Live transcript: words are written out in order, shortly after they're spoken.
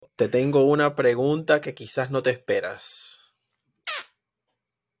te tengo una pregunta que quizás no te esperas.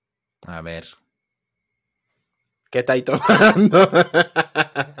 A ver. ¿Qué estáis tomando?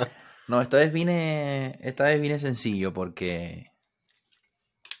 No, esta vez vine sencillo porque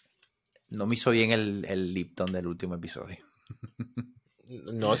no me hizo bien el Lipton del último episodio.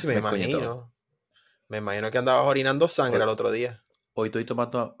 No, si me Mezcoñé todo. imagino. Me imagino que andabas orinando sangre el otro día. Hoy estoy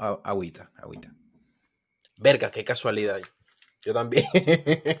tomando agüita. Verga, qué casualidad. Yo también.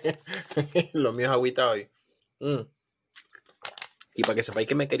 Lo mío es agüita hoy. Y para que sepáis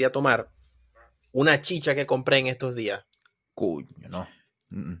que me quería tomar una chicha que compré en estos días. Coño, no.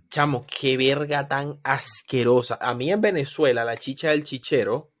 Chamo, qué verga tan asquerosa. A mí en Venezuela la chicha del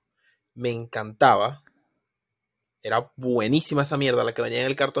chichero me encantaba. Era buenísima esa mierda, la que venía en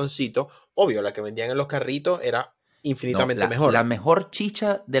el cartoncito. Obvio, la que vendían en los carritos era infinitamente mejor. La mejor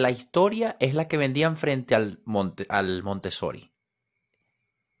chicha de la historia es la que vendían frente al Montessori.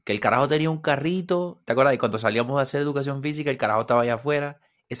 Que el carajo tenía un carrito. ¿Te acuerdas? Y cuando salíamos a hacer educación física, el carajo estaba allá afuera.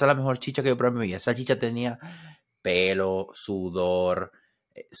 Esa es la mejor chicha que yo probé en mi vida. Esa chicha tenía pelo, sudor,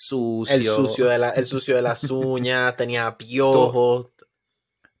 sucio. El sucio de las uñas, tenía piojos.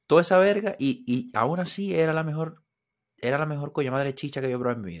 Toda esa verga. Y aún así era la mejor coño madre chicha que yo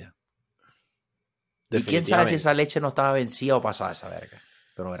probé en mi vida. Y quién sabe si esa leche no estaba vencida o pasada esa verga.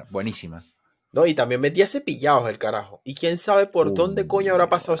 Pero era buenísima. No, y también metía cepillados el carajo. Y quién sabe por dónde coño habrá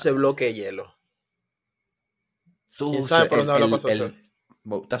pasado ese bloque de hielo. ¿Quién sabe por dónde habrá pasado eso?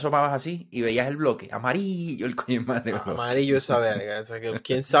 Te asomabas así y veías el bloque. Amarillo el coño madre. Amarillo esa verga. O sea, que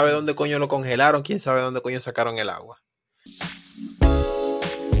quién sabe dónde coño lo congelaron. Quién sabe dónde coño sacaron el agua.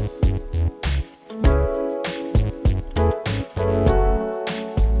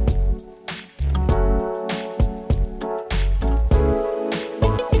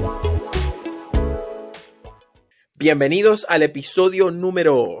 Bienvenidos al episodio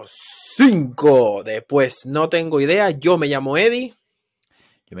número 5 de Pues No Tengo Idea. Yo me llamo Eddie.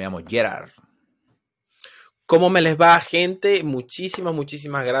 Yo me llamo Gerard. ¿Cómo me les va, gente?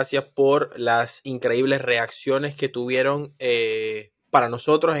 Muchísimas gracias por las increíbles reacciones que tuvieron para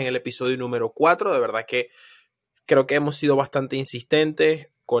nosotros en el episodio número 4. De verdad que creo que hemos sido bastante insistentes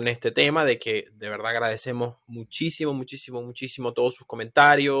con este tema, de que de verdad agradecemos muchísimo todos sus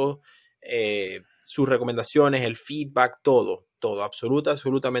comentarios, sus recomendaciones, el feedback, todo,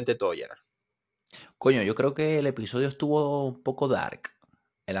 absolutamente todo, Gerard. Coño, yo creo que el episodio estuvo un poco dark,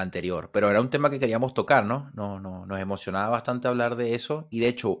 el anterior, pero era un tema que queríamos tocar, ¿no? Nos emocionaba bastante hablar de eso y de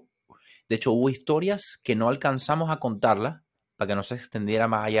hecho hubo historias que no alcanzamos a contarlas para que no se extendiera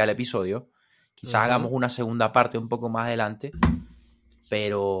más allá del episodio. Quizás hagamos una segunda parte un poco más adelante,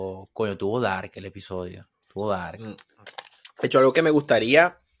 pero coño, tuvo dark el episodio, tuvo dark. De hecho, algo que me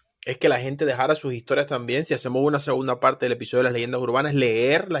gustaría es que la gente dejara sus historias también. Si hacemos una segunda parte del episodio de las leyendas urbanas,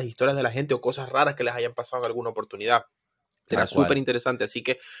 leer las historias de la gente o cosas raras que les hayan pasado en alguna oportunidad. Será súper interesante. Así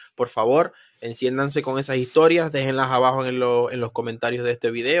que, por favor, enciéndanse con esas historias. Déjenlas abajo en los comentarios de este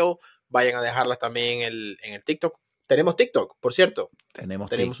video. Vayan a dejarlas también en el TikTok. Tenemos TikTok, por cierto.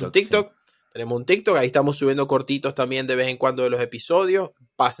 Tenemos un TikTok. Sí. Tenemos un TikTok. Ahí estamos subiendo cortitos también de vez en cuando de los episodios.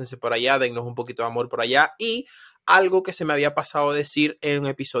 Pásense por allá. Dennos un poquito de amor por allá. Y algo que se me había pasado a decir en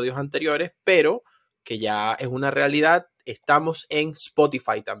episodios anteriores, pero que ya es una realidad, estamos en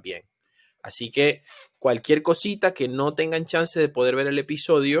Spotify también. Así que cualquier cosita que no tengan chance de poder ver el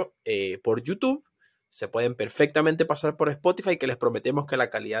episodio por YouTube, se pueden perfectamente pasar por Spotify, que les prometemos que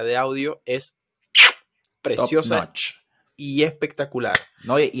la calidad de audio es preciosa y espectacular.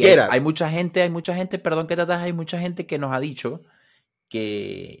 No, y hay mucha gente, perdón que te ataje, hay mucha gente que nos ha dicho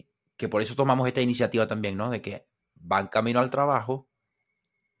que por eso tomamos esta iniciativa también, ¿no? De que van camino al trabajo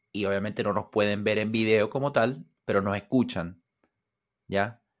y obviamente no nos pueden ver en video como tal, pero nos escuchan,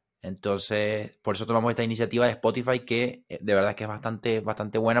 ¿ya? Entonces, por eso tomamos esta iniciativa de Spotify, que de verdad es que es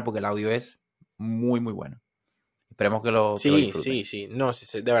bastante buena porque el audio es muy bueno. Esperemos que lo disfruten. Sí. No,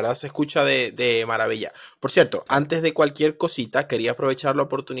 de verdad se escucha de maravilla. Por cierto, antes de cualquier cosita, quería aprovechar la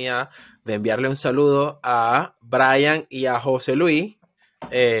oportunidad de enviarle un saludo a Brian y a José Luis.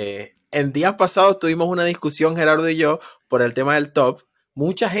 En días pasados tuvimos una discusión, Gerardo y yo, por el tema del top.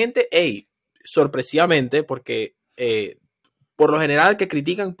 Mucha gente, sorpresivamente, porque por lo general que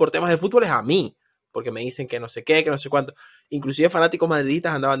critican por temas de fútbol es a mí, porque me dicen que no sé qué, que no sé cuánto. Inclusive fanáticos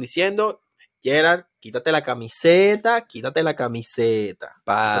madridistas andaban diciendo: Gerard, quítate la camiseta.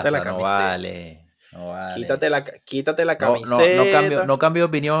 Pasa, no vale. Quítate la camiseta. No cambio de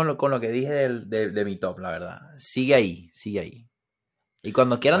opinión con lo que dije de mi top, la verdad. Sigue ahí. Y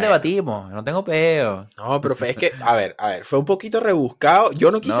cuando quieran Bueno. debatimos, no tengo peo. No, pero es que, a ver, fue un poquito rebuscado. Yo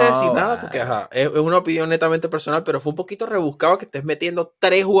no quise decir nada porque, vale. ajá, es una opinión netamente personal, pero fue un poquito rebuscado que estés metiendo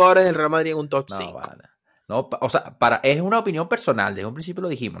 3 jugadores del Real Madrid en un top No, 5. vale. No, o sea, es una opinión personal. Desde un principio lo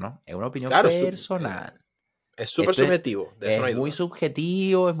dijimos, ¿no? Es una opinión Claro, personal. es súper Esto subjetivo, de eso no es hay muy duda.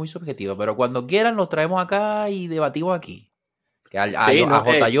 subjetivo, es muy subjetivo. Pero cuando quieran, los traemos acá y debatimos aquí. Que Sí, a no,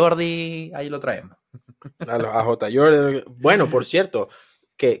 J. Jordi, ahí lo traemos. a J. Jordan. Bueno, por cierto,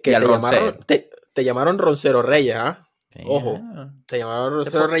 Y que al te llamaron, Roncero. te llamaron Roncero Reyes, ¿ah? Sí, Ojo, te llamaron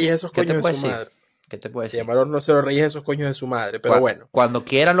Roncero Reyes esos ¿Qué te coños de puedo su decir? madre. ¿Qué te puedo Te decir? llamaron Roncero Reyes esos coños de su madre, pero bueno. Cuando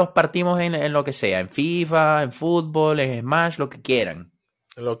quieran los partimos en lo que sea, en FIFA, en fútbol, en Smash, lo que quieran.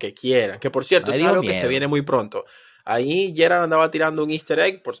 Lo que quieran. Que por cierto, Nadie eso es dijo algo que se viene miedo. muy pronto. Ahí Gerard andaba tirando un easter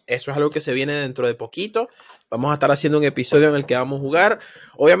egg, pues eso es algo que se viene dentro de poquito. Vamos a estar haciendo un episodio en el que vamos a jugar.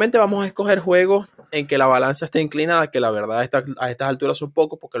 Obviamente vamos a escoger juegos en que la balanza esté inclinada, que la verdad a estas alturas son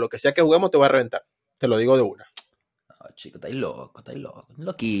pocos, porque lo que sea que juguemos te va a reventar. Te lo digo de una. Oh, chico, estáis loco, estáis loco. Un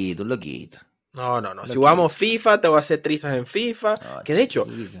loquito, un loquito. No. Un Si loquito. jugamos FIFA, te voy a hacer trizas en FIFA. Oh, Que de hecho,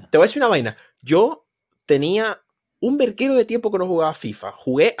 chico. te voy a decir una vaina. Yo tenía un verguero de tiempo que no jugaba FIFA.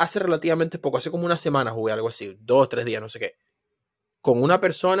 Jugué hace relativamente poco, hace como una semana jugué algo así, 2 o 3 días, no sé qué. Con una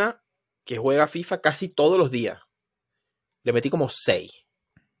persona que juega FIFA casi todos los días. Le metí como 6.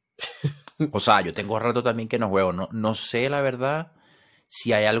 O sea, yo tengo rato también que no juego. No sé la verdad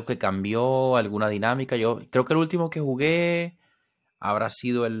si hay algo que cambió, alguna dinámica. Yo creo que el último que jugué habrá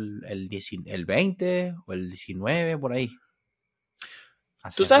sido el 20 o el 19, por ahí. Tú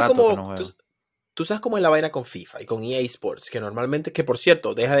Hace sabes rato que no cómo, juego. tú sabes cómo es la vaina con FIFA y con EA Sports, que normalmente, que por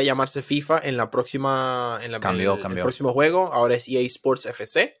cierto, deja de llamarse FIFA en la próxima, el Cambió. próximo juego, ahora es EA Sports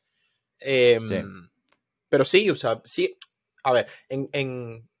FC. Eh, Sí. pero sí, o sea, sí, a ver,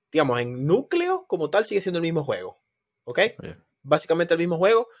 digamos, en núcleo como tal sigue siendo el mismo juego, ¿ok? Oye. Básicamente el mismo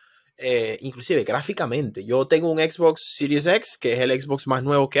juego, inclusive gráficamente. Yo tengo un Xbox Series X, que es el Xbox más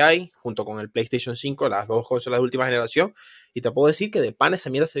nuevo que hay, junto con el PlayStation 5, las dos consolas de última generación, y te puedo decir que de pan esa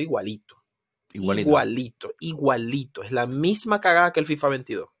mierda se ve igualito. Igualito. Igualito. Es la misma cagada que el FIFA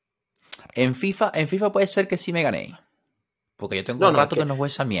 22. En FIFA puede ser que sí me gané. Porque yo tengo Es rato que que, no juego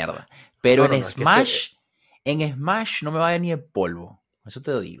esa mierda. Pero es que ese, En Smash no me va a dar ni el polvo. Eso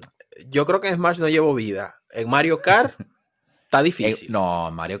te lo digo. yo creo que en Smash no llevo vida. En Mario Kart está difícil.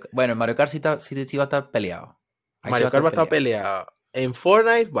 No, bueno, en Mario Kart sí va a estar peleado. Ahí sí va Mario a Kart estar va a estar peleado. peleado. En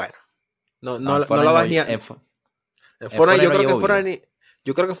Fortnite, bueno, No, en no Fortnite la no, vas ni a... En en Fortnite Fortnite yo no creo que llevo en Fortnite vida.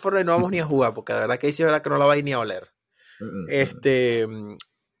 yo creo que en Fortnite no vamos ni a jugar, porque la verdad que ahí sí es verdad que no la vais ni a oler. Este,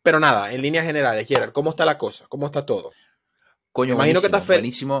 pero nada, en líneas generales, Gerard, ¿cómo está la cosa? ¿Cómo está todo? Me Coño, imagino que buenísimo, estás feliz.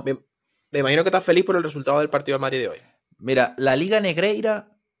 buenísimo. Me imagino que estás feliz por el resultado del partido del Madrid de hoy. Mira, la Liga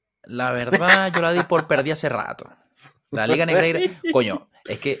Negreira, la verdad, yo la di por perdida hace rato. La Liga Negreira, coño,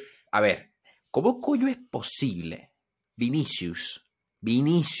 es que, a ver, ¿cómo coño es posible? Vinicius,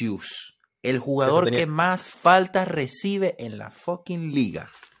 el que se jugador que tenía más faltas recibe en la fucking liga.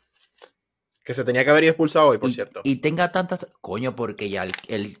 que se tenía que haber ido expulsado hoy, por cierto. Y tenga tantas... Coño, porque ya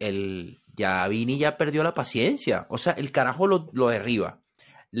ya Vini ya perdió la paciencia. O sea, el carajo lo derriba.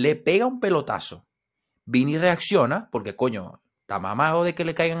 Le pega un pelotazo. Vini reacciona, porque coño, está mamado de que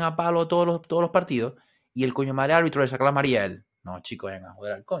le caigan a palo todos los partidos. Y el coño madre árbitro le saca la amarilla a él. No, chicos, vengan a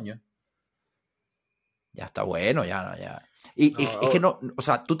joder al coño. Ya está bueno, ya. Y es que no, o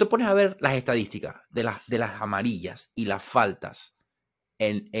sea, tú te pones a ver las estadísticas de las amarillas y las faltas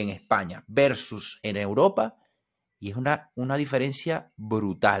en España versus en Europa, y es una diferencia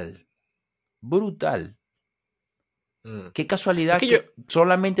brutal. Brutal. Qué Es casualidad que yo, que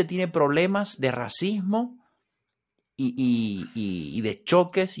solamente tiene problemas de racismo y de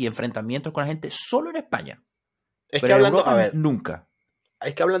choques y enfrentamientos con la gente solo en España. es que Pero en hablando, Europa a ver, nunca.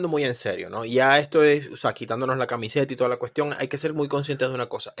 es que hablando muy en serio, ¿no? Ya esto es, o sea, quitándonos la camiseta y toda la cuestión, hay que ser muy conscientes de una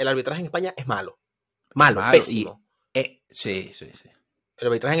cosa. El arbitraje en España es malo. Es Malo, malo. pésimo. Sí. El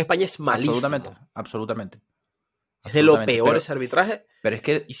arbitraje en España es Absolutamente. malísimo. Es de lo peor Pero ese arbitraje. es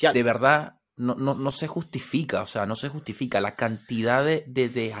que Y si, de verdad no se justifica. O sea, no se justifica la cantidad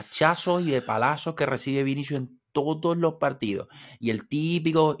de hachazos y de palazos que recibe Vinicius en todos los partidos. Y el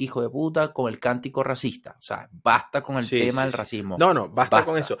típico hijo de puta con el cántico racista. O sea, basta con el tema del sí. racismo. No, basta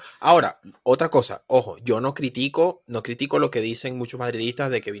con eso. Ahora, otra cosa, ojo, yo no critico lo que dicen muchos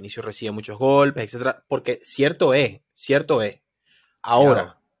madridistas de que Vinicius recibe muchos golpes, etcétera, porque cierto es.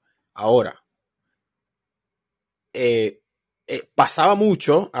 Ahora, pasaba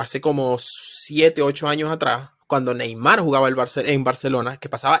mucho hace como 7, 8 años atrás, cuando Neymar jugaba en Barcelona, que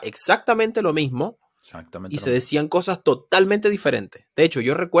pasaba exactamente lo mismo Exactamente y lo se mismo. decían cosas totalmente diferentes. De hecho,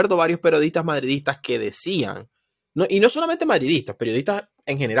 yo recuerdo varios periodistas madridistas que decían No, y no solamente madridistas, periodistas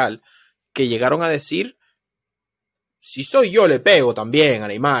en general, que llegaron a decir, si soy yo le pego también a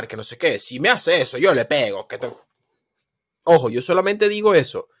Neymar, que no sé qué, si me hace eso, yo le pego. Ojo, yo solamente digo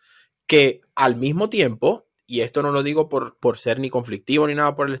eso, que al mismo tiempo, y esto no lo digo por ser ni conflictivo ni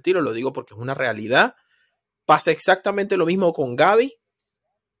nada por el estilo, lo digo porque es una realidad, pasa exactamente lo mismo con Gavi,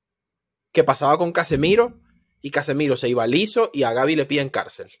 que pasaba con Casemiro, y Casemiro se iba liso y a Gavi le piden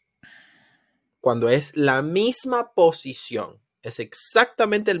cárcel. Cuando es la misma posición, es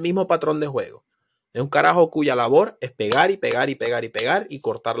exactamente el mismo patrón de juego. Es un carajo cuya labor es pegar y pegar y pegar y pegar y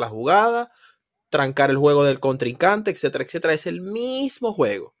cortar la jugada, trancar el juego del contrincante, etcétera, etcétera. Es el mismo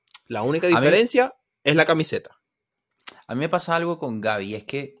juego. La única diferencia es la camiseta. A mí me pasa algo con Gavi, es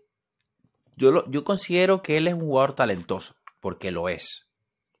que yo considero que él es un jugador talentoso, porque lo es.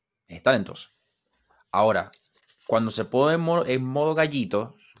 Es talentoso. Ahora, cuando se pone en modo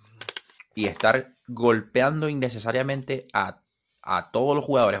gallito y estar golpeando innecesariamente a todos los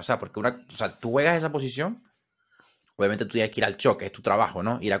jugadores, o sea, porque tú juegas esa posición, obviamente tú tienes que ir al choque, es tu trabajo,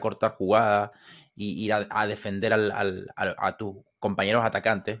 ¿no? Ir a cortar jugadas, y ir a defender a tus compañeros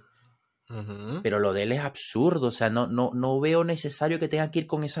atacantes. Pero lo de él es absurdo, o sea, no veo necesario que tenga que ir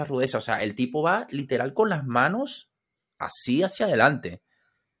con esa rudeza. O sea, el tipo va literal con las manos así hacia adelante.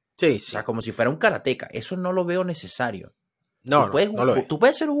 Sí, O sí. sea, como si fuera un karateca. Eso no lo veo necesario. No lo es. Tú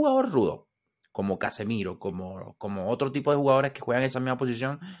puedes ser un jugador rudo, como Casemiro, como otro tipo de jugadores que juegan esa misma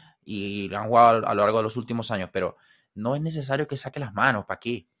posición y lo han jugado a lo largo de los últimos años, pero no es necesario que saque las manos. ¿Para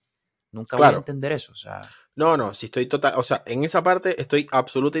qué? Nunca voy a Claro. entender eso. O sea, No, sí estoy total, o sea, en esa parte estoy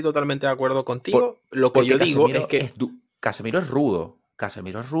absoluta y totalmente de acuerdo contigo. Lo que yo digo es que Casemiro es rudo.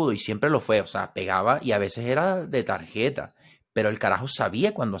 Casemiro es rudo y siempre lo fue. O sea, pegaba y a veces era de tarjeta. Pero el carajo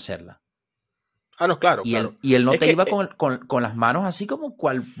sabía cuándo hacerla. no, claro, Y claro. él no Es te que iba con las manos así como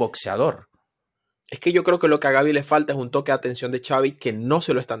cual boxeador. es que yo creo que lo que a Gavi le falta es un toque de atención de Xavi que no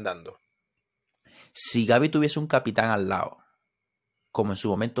se lo están dando. Si Gavi tuviese un capitán al lado, como en su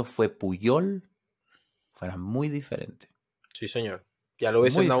momento fue Puyol, fuera muy diferente. Sí, señor. Ya le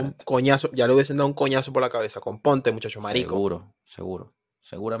hubiesen Muy dado un diferente. coñazo, ya le hubiesen dado un coñazo por la cabeza. Componte, muchacho marico. Seguro.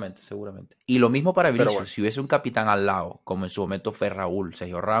 Seguramente. Y lo mismo para Pero Vinicius. bueno, Si hubiese un capitán al lado, como en su momento fue Raúl,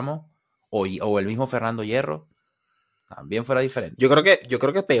 Sergio Ramos, o el mismo Fernando Hierro, también fuera diferente. yo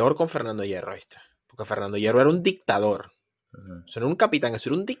creo que peor con Fernando Hierro, ¿viste? Porque Fernando Hierro era un dictador. Uh-huh. Eso no era un capitán, eso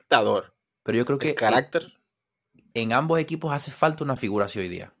era un dictador. Pero yo creo El que carácter. en ambos equipos hace falta una figura así hoy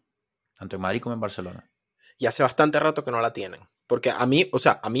día. Tanto en Madrid como en Barcelona. Y hace bastante rato que no la tienen. Porque a mí, o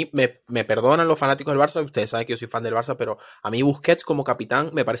sea, a mí me perdonan los fanáticos del Barça, ustedes saben que yo soy fan del Barça, pero a mí Busquets como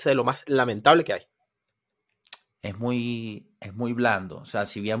capitán me parece de lo más lamentable que hay. Es muy blando. O sea,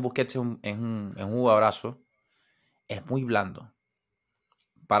 si bien Busquets es un jugadorazo, es muy blando.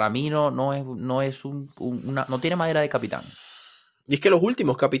 Para mí no es no tiene madera de capitán. Y es que los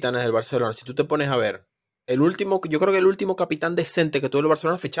últimos capitanes del Barcelona, si tú te pones a ver, yo creo que el último capitán decente que tuvo el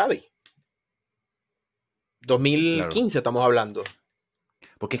Barcelona fue Xavi. Claro. 2015 estamos hablando.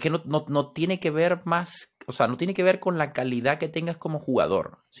 Porque es que no tiene que ver más, o sea, no tiene que ver con la calidad que tengas como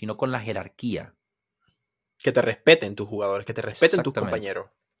jugador, sino con la jerarquía. Que te respeten tus jugadores, que te respeten tus compañeros.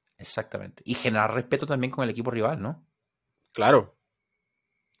 Exactamente. Y generar respeto también con el equipo rival, ¿no? Claro,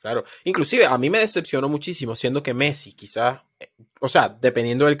 claro. Inclusive a mí me decepcionó muchísimo, siendo que Messi quizás, o sea,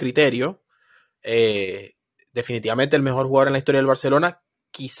 dependiendo del criterio, definitivamente el mejor jugador en la historia del Barcelona,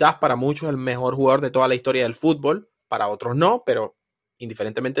 quizás para muchos el mejor jugador de toda la historia del fútbol, para otros no, pero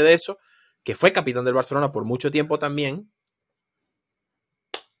indiferentemente de eso, que fue capitán del Barcelona por mucho tiempo también,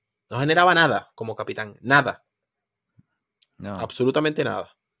 no generaba nada como capitán, nada, No. absolutamente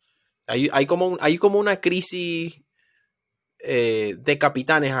nada. Hay como una crisis de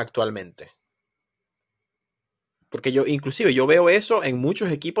capitanes actualmente. Porque inclusive yo veo eso en muchos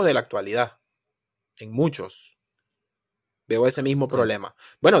equipos de la actualidad. En muchos. Veo ese mismo problema.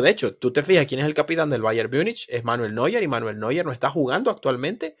 Bueno, de hecho, tú te fijas quién es el capitán del Bayern Múnich, es Manuel Neuer, y Manuel Neuer no está jugando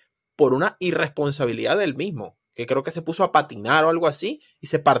actualmente por una irresponsabilidad del mismo, que creo que se puso a patinar o algo así y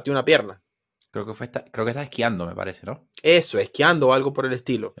se partió una pierna. Creo que está esquiando, me parece, ¿no? Eso, esquiando o algo por el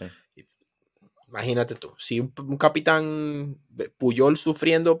estilo. Sí. Imagínate tú, si un capitán Puyol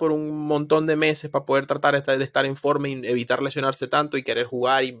sufriendo por un montón de meses para poder tratar de estar en forma y evitar lesionarse tanto y querer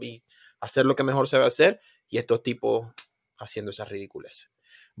jugar y hacer lo que mejor se va a hacer, y estos tipos haciendo esas ridículas.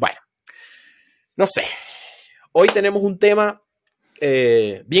 Bueno, no sé. Hoy tenemos un tema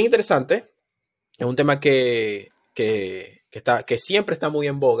bien interesante. Es un tema que siempre está muy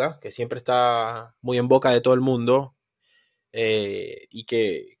en boga, que siempre está muy en boca de todo el mundo, y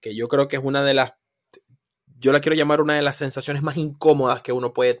que yo creo que es una de las, yo la quiero llamar una de las sensaciones más incómodas que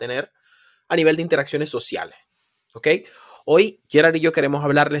uno puede tener a nivel de interacciones sociales. ¿ok? Hoy Gerard y yo queremos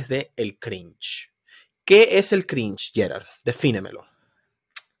hablarles de el cringe. ¿Qué es el cringe, Gerard? Defínemelo.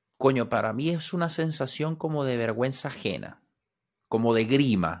 Coño, para mí es una sensación como de vergüenza ajena, como de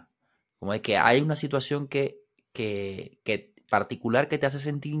grima, como de que hay una situación que particular que te hace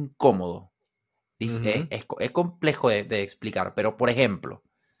sentir incómodo. Es complejo de explicar, pero por ejemplo,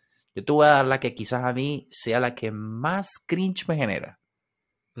 yo te voy a dar la que quizás a mí sea la que más cringe me genera.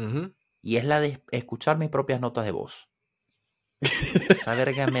 Y es la de escuchar mis propias notas de voz. Esa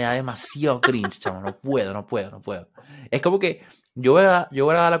verga me da demasiado cringe, chamo. No puedo. Es como que yo voy a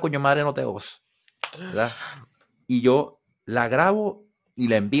dar la coño madre nota de voz, ¿verdad? Y yo la grabo y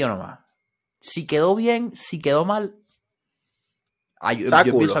la envío nomás. Si quedó bien, si quedó mal, yo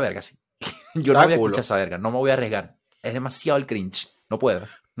empiezo a verga, sí. Yo no voy a escuchar esa verga, no me voy a arriesgar. Es demasiado el cringe. No puedo.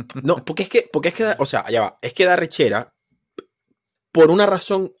 No, porque es que, o sea, ya va, es que da rechera por una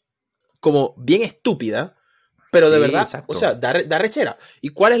razón como bien estúpida, pero de verdad, exacto. O sea, da rechera. ¿Y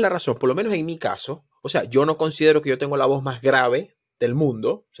cuál es la razón? Por lo menos en mi caso, o sea, yo no considero que yo tengo la voz más grave del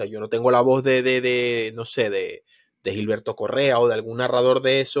mundo, o sea, yo no tengo la voz no sé, de Gilberto Correa o de algún narrador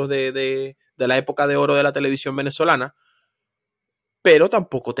de esos de la época de oro de la televisión venezolana, pero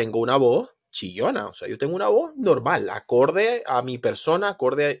tampoco tengo una voz chillona, o sea, yo tengo una voz normal, acorde a mi persona,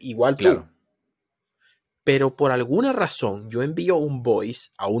 acorde igual claro. tú. Pero por alguna razón yo envío un voice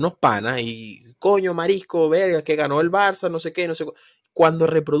a unos panas y coño, marisco, verga, que ganó el Barça, no sé qué, no sé qué. Cuando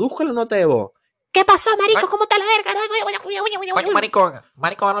reproduzco la nota de voz, ¿qué pasó, marico? ¿Cómo está la verga? Coño,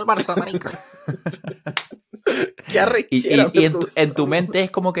 marico ganó el Barça, marico. Qué arrechera. Y en tu mente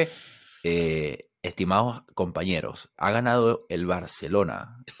es como que, estimados compañeros, ha ganado el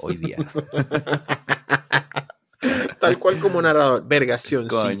Barcelona hoy día. Tal cual como narrador. Vergación,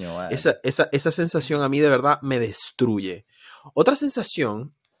 coño, sí. Esa sensación a mí de verdad me destruye. Otra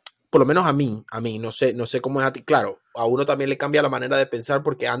sensación, por lo menos a mí, no sé cómo es a ti. Claro, a uno también le cambia la manera de pensar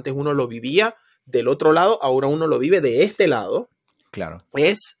porque antes uno lo vivía del otro lado, ahora uno lo vive de este lado. Claro.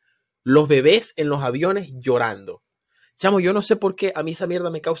 Es los bebés en los aviones llorando. Chamo, yo no sé por qué a mí esa mierda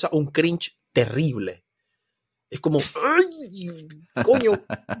me causa un cringe terrible. Es como, ¡ay! Coño.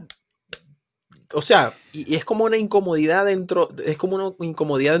 O sea, y es como una incomodidad dentro,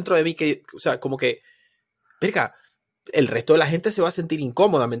 de mí que, o sea, como que, verga, el resto de la gente se va a sentir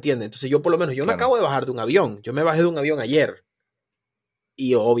incómoda, ¿me entiendes? Entonces yo por lo menos, me acabo de bajar de un avión, yo me bajé de un avión ayer.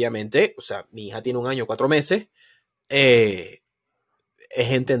 Y obviamente, o sea, mi hija tiene 1 año, 4 meses, es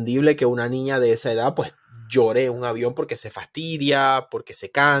entendible que una niña de esa edad, pues, llore en un avión porque se fastidia, porque se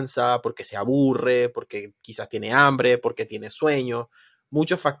cansa, porque se aburre, porque quizás tiene hambre, porque tiene sueño,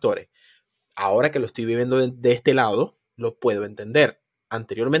 muchos factores. Ahora que lo estoy viviendo de este lado, lo puedo entender.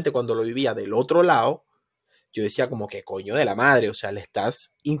 Anteriormente, cuando lo vivía del otro lado, yo decía como que coño de la madre, o sea, le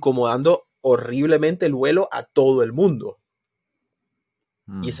estás incomodando horriblemente el vuelo a todo el mundo.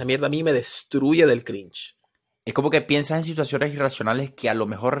 Y esa mierda a mí me destruye del cringe. Es como que piensas en situaciones irracionales que a lo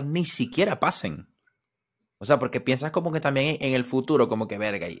mejor ni siquiera pasen. O sea, porque piensas como que también en el futuro, como que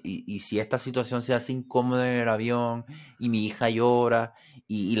verga, y si esta situación se hace incómoda en el avión, y mi hija llora,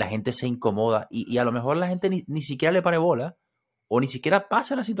 y la gente se incomoda, y a lo mejor la gente ni siquiera le pare bola, o ni siquiera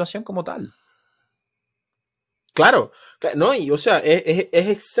pasa la situación como tal. Claro, no, y o sea, es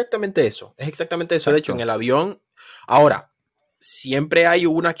exactamente eso. Es exactamente eso. Exacto. De hecho, en el avión, ahora, siempre hay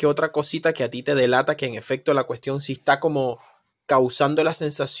una que otra cosita que a ti te delata que en efecto la cuestión sí está como causando la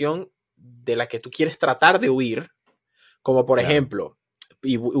sensación de la que tú quieres tratar de huir. Como por ejemplo,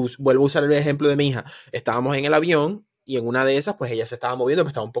 y vuelvo a usar el ejemplo de mi hija, estábamos en el avión y en una de esas, pues ella se estaba moviendo, pero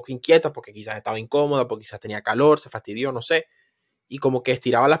estaba un poco inquieta porque quizás estaba incómoda, porque quizás tenía calor, se fastidió, no sé. Y como que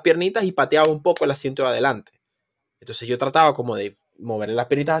estiraba las piernitas y pateaba un poco el asiento de adelante. Entonces yo trataba como de moverle las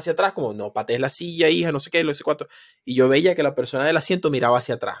piernitas hacia atrás, como no patees la silla, hija, no sé qué, no sé cuánto. Y yo veía que la persona del asiento miraba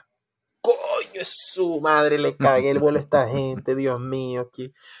hacia atrás. ¡Coño, es su madre! Le cagué el vuelo a esta gente, Dios mío.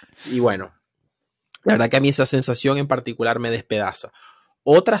 ¿Qué? Y bueno, la verdad que a mí esa sensación en particular me despedaza.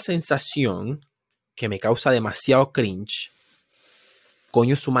 Otra sensación que me causa demasiado cringe,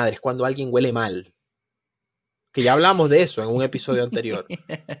 coño su madre, es cuando alguien huele mal. Que ya hablamos de eso en un episodio anterior.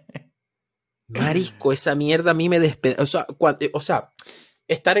 Marisco, esa mierda a mí me despedaza. O sea,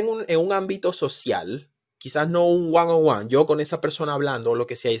 estar en un ámbito social, quizás no un one-on-one, yo con esa persona hablando o lo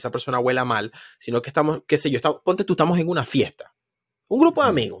que sea, y esa persona huela mal, sino que estamos, qué sé yo, ponte tú, estamos en una fiesta. Un grupo de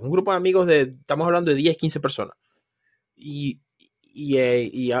amigos estamos hablando de 10, 15 personas. Y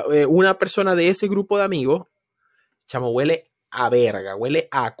una persona de ese grupo de amigos, chamo, huele a verga, huele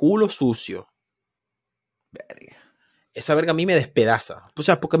a culo sucio. Verga. Esa verga a mí me despedaza. O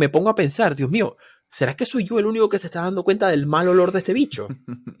sea, porque me pongo a pensar, Dios mío, ¿será que soy yo el único que se está dando cuenta del mal olor de este bicho?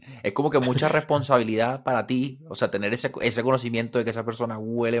 Es como que mucha responsabilidad para ti, o sea, tener ese conocimiento de que esa persona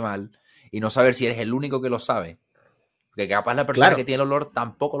huele mal y no saber si eres el único que lo sabe. Porque capaz la persona Claro. que tiene el olor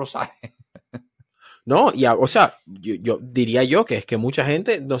tampoco lo sabe. No, o sea, yo diría yo que es que mucha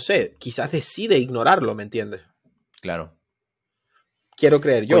gente, no sé, quizás decide ignorarlo, ¿me entiendes? Claro. Quiero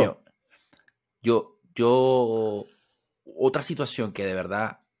creer Coño, yo. otra situación que de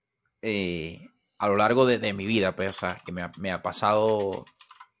verdad a lo largo de mi vida, pues, o sea, que me ha pasado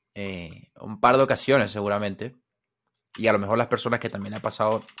un par de ocasiones seguramente, y a lo mejor las personas que también le ha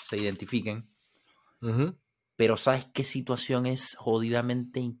pasado se identifiquen, Ujú. pero ¿sabes qué situación es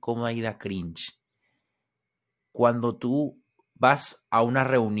jodidamente incómoda y da cringe? Cuando tú vas a una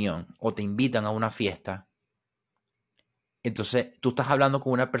reunión o te invitan a una fiesta, entonces tú estás hablando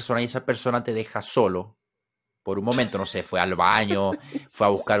con una persona y esa persona te deja solo por un momento, no sé, fue al baño, fue a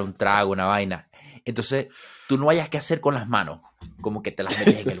buscar un trago, una vaina. Entonces, tú no hayas que hacer con las manos, como que te las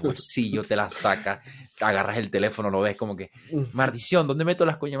metes en el bolsillo, te las sacas, te agarras el teléfono, lo ves como que, maldición, ¿dónde meto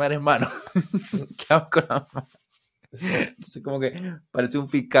las coño madres manos? ¿Qué hago con las manos? Entonces, como que parece un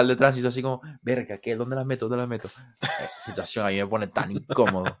fiscal de tránsito, así como, verga, ¿qué? ¿Dónde las meto? ¿Dónde las meto? Esa situación a mí me pone tan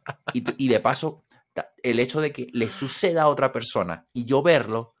incómodo. Y de paso, el hecho de que le suceda a otra persona y yo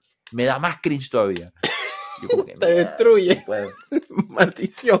verlo, me da más cringe todavía. Yo como que, Te mierda, no destruye. puedo.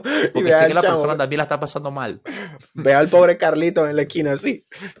 Maldición. Y Porque ve sé que al la chamo, persona también la está pasando mal. ve al pobre Carlito en la esquina así.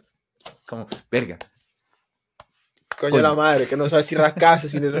 Como, verga, Coño la coño. madre, que no sabe si rascarse,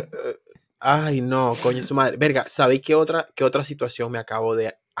 si no ay, no, coño su madre. Verga, ¿sabéis qué otra situación me acabo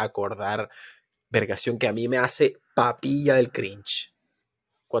de acordar? Vergación que a mí me hace papilla del cringe.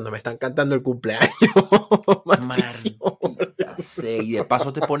 Cuando me están cantando el cumpleaños. Maldición. Maldita sea. Y de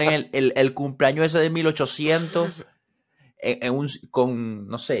paso te ponen el cumpleaños ese de 1800 con,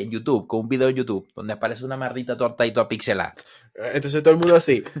 no sé, en YouTube, con un video en YouTube, donde aparece una maldita torta y toda pixelada. Entonces todo el mundo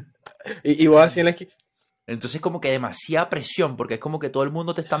así. Y vos así en la esquina. Entonces como que demasiada presión, porque es como que todo el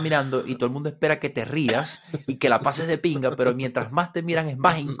mundo te está mirando y todo el mundo espera que te rías y que la pases de pinga, pero mientras más te miran es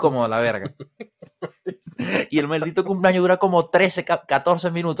más incómodo la verga. Y el maldito cumpleaños dura como 13,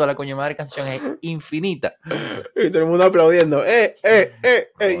 14 minutos, la coño madre canción es infinita. Y todo el mundo aplaudiendo.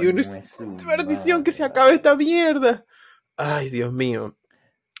 Y uno Coño, es, es su maldición, que madre, se acabe vale. esta mierda. Ay, Dios mío.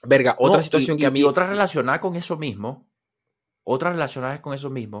 Verga, otra No, situación que a y mí. otra relacionada con eso mismo,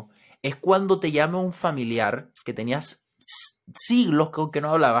 es cuando te llama un familiar que tenías siglos con que no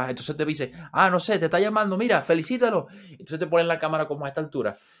hablabas, entonces te dice, ah, no sé, te está llamando, mira, felicítalo. Entonces te ponen la cámara como a esta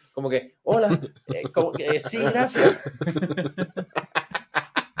altura, como que, hola, como que, sí, gracias.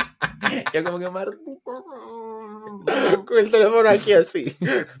 Yo como que, maldito. Con el teléfono aquí así.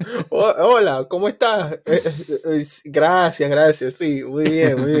 Hola, ¿cómo estás? Gracias, gracias. Sí, muy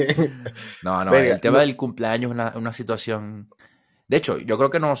bien, muy bien. No, Verga, el tema del cumpleaños es una situación. De hecho, yo creo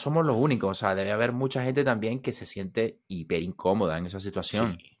que no somos los únicos. O sea, debe haber mucha gente también que se siente hiper incómoda en esa sí.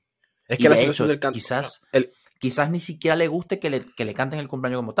 situación. Es Y que la de situación hecho, del canto. quizás ni siquiera le guste que le canten el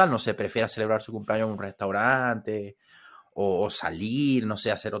cumpleaños como tal. No sé, prefiera celebrar su cumpleaños en un restaurante o salir, no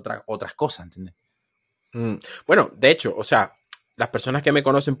sé, hacer otras cosas, ¿entiendes? Bueno, de hecho, o sea, las personas que me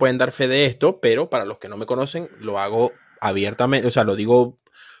conocen pueden dar fe de esto, pero para los que no me conocen, lo hago abiertamente, o sea, lo digo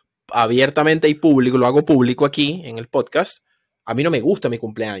abiertamente y público, lo hago público aquí en el podcast. A mí no me gusta mi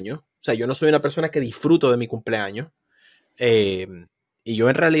cumpleaños. O sea, yo no soy una persona que disfruto de mi cumpleaños. Eh, y yo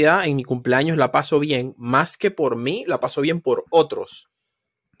en realidad en mi cumpleaños la paso bien, más que por mí, la paso bien por otros.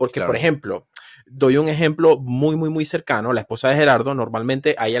 Porque, por Claro. ejemplo, doy un ejemplo muy, muy, muy cercano. La esposa de Gerardo,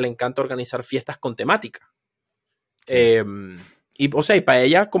 normalmente a ella le encanta organizar fiestas con temática. Sí. Y, o sea, y para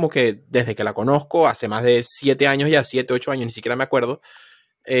ella, como que desde que la conozco, hace más de 7 años ya, 7, 8 años, ni siquiera me acuerdo,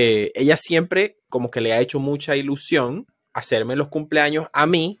 ella siempre como que le ha hecho mucha ilusión hacerme los cumpleaños a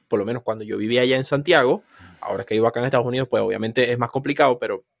mí, por lo menos cuando yo vivía allá en Santiago. Ahora que vivo acá en Estados Unidos, pues obviamente es más complicado,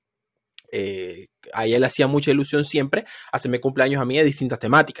 pero a ella le hacía mucha ilusión siempre hacerme cumpleaños a mí de distintas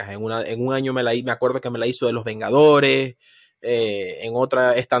temáticas. En un año me acuerdo que me la hizo de los Vengadores. En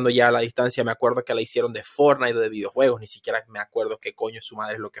otra, estando ya a la distancia, me acuerdo que la hicieron de Fortnite, de videojuegos. Ni siquiera me acuerdo qué coño su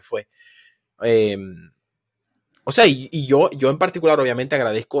madre es lo que fue. Eh, o sea, y yo en particular obviamente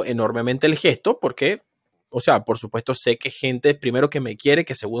agradezco enormemente el gesto porque, o sea, por supuesto sé que gente, primero que me quiere,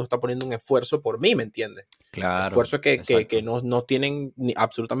 que segundo está poniendo un esfuerzo por mí, ¿me entiendes? Claro, Esfuerzo que exacto. no tienen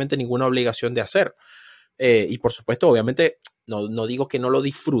absolutamente ninguna obligación de hacer. Y por supuesto, obviamente, no digo que no lo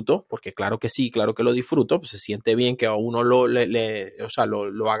disfruto, porque claro que sí, claro que lo disfruto, pues se siente bien que a uno o sea,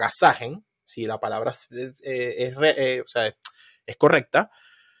 lo agasajen, si la palabra o sea, es correcta.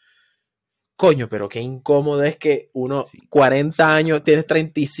 Coño, pero qué incómodo es que uno, Sí. 40 años, tienes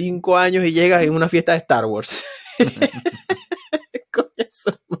 35 años y llegas en una fiesta de Star Wars. Coño,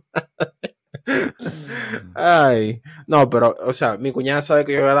 eso. Ay, no, pero, o sea, mi cuñada sabe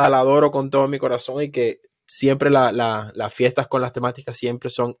que yo la adoro con todo mi corazón y que siempre las fiestas con las temáticas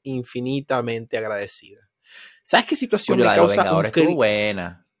siempre son infinitamente agradecidas. ¿Sabes qué situación Coño, me la de los causa un Vengadores estuvo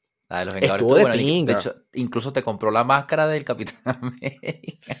buena. La de los Vengadores Estuvo estuvo de buena. De pinga. hecho, incluso te compró la máscara del Capitán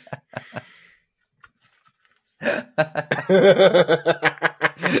América.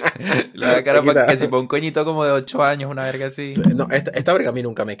 La máscara Aquí que está. si fue un coñito como de 8 años, una verga así. No, esta verga a mí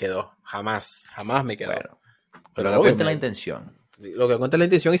nunca me quedó. Jamás me quedó. Bueno, pero Pero lo que obvio, cuenta es la intención. lo que cuenta es la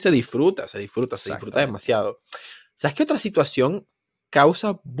intención y se disfruta Exactamente. demasiado. ¿Sabes qué otra situación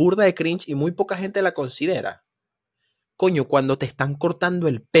causa burda de cringe y muy poca gente la considera? Coño, cuando te están cortando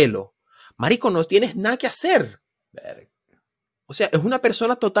el pelo. Marico, no tienes nada que hacer. Verga. O sea, es una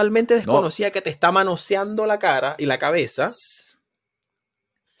persona totalmente No. desconocida que te está manoseando la cara y la cabeza.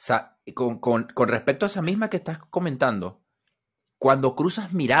 Con respecto a esa misma que estás comentando, cuando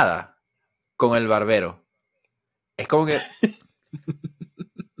cruzas mirada con el barbero, es como que...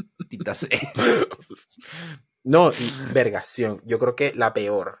 Tita C. No, y vergación. Yo creo que la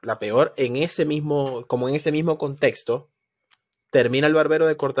peor en ese mismo, como en ese mismo contexto, termina el barbero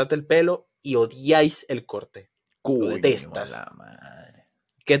de cortarte el pelo y odiáis el corte. Lo Coño, a detestas. la madre.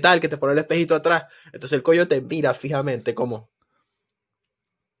 ¿Qué tal? Que te pone el espejito atrás. Entonces el coño te mira fijamente como...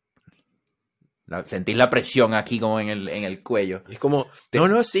 Sentís la presión aquí como en el cuello. Es como, Te,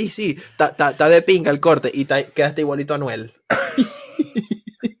 no, sí. Está de pinga el corte y quedaste igualito a Noel.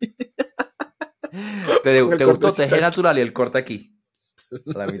 Con el te gustó, te cortecito dejé aquí. natural y el corte aquí.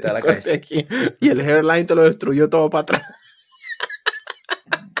 A la mitad de El la corte cabeza. aquí. Y el hairline te lo destruyó todo para atrás.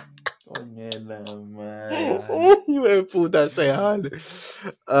 Coño de la madre. Uy, me puta sea, vale.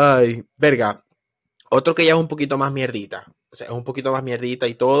 Ay, verga. Otro que ya es un poquito más mierdita. O sea, es un poquito más mierdita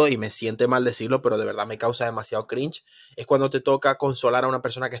y todo, y me siente mal decirlo, pero de verdad me causa demasiado cringe. Es cuando te toca consolar a una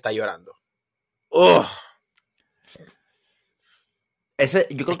persona que está llorando. ¡Oh!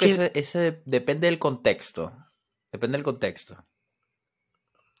 Yo creo Es que que ese depende del contexto. Depende del contexto.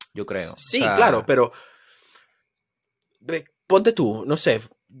 Yo creo. O sí, claro, sea, pero ponte tú, no sé,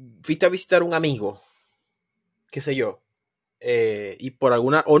 fuiste a visitar un amigo, qué sé yo, y por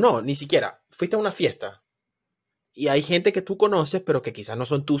alguna, o no, ni siquiera, fuiste a una fiesta y hay gente que tú conoces, pero que quizás no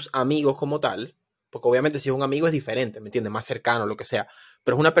son tus amigos como tal, porque obviamente si es un amigo es diferente, ¿me entiendes? Más cercano, lo que sea,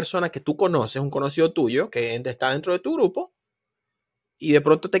 pero es una persona que tú conoces, un conocido tuyo, que está dentro de tu grupo, y de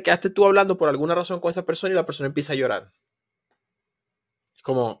pronto te quedaste tú hablando por alguna razón con esa persona y la persona empieza a llorar. Es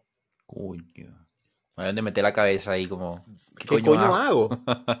como, coño. Me deben de meter la cabeza ahí como, ¿qué ¿qué coño coño hago?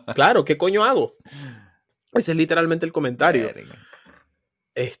 hago? Claro, ¿qué coño hago? Ese es literalmente el comentario. Verga.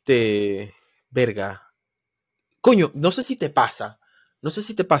 Este, verga. Coño, no sé si te pasa,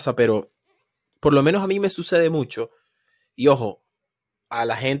 pero por lo menos a mí me sucede mucho. Y ojo, a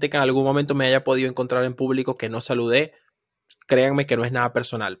la gente que en algún momento me haya podido encontrar en público que no saludé, créanme que no es nada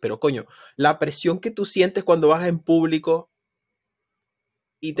personal. Pero coño, la presión que tú sientes cuando vas en público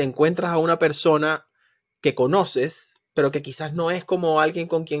y te encuentras a una persona que conoces, pero que quizás no es como alguien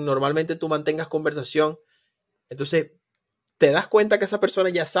con quien normalmente tú mantengas conversación. Entonces, te das cuenta que esa persona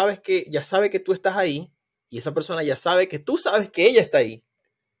ya sabe que tú estás ahí y esa persona ya sabe que tú sabes que ella está ahí.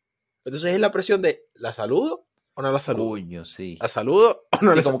 Entonces es la presión de ¿la saludo o no la saludo? Coño, sí. ¿La saludo o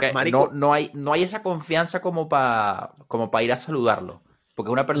no Sí, la como saludo? que Marico. no hay esa confianza como pa ir a saludarlo. Porque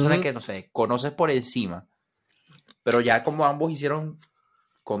es una persona Uh-huh. que, no sé, conoces por encima. Pero ya como ambos hicieron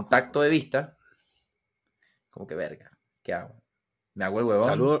contacto de vista, como que verga, ¿qué hago? ¿Me hago el huevón?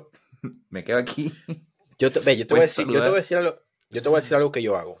 Saludo. ¿Me quedo aquí? Yo te voy a ¿Puedes decir, saludar? yo te voy a decir algo que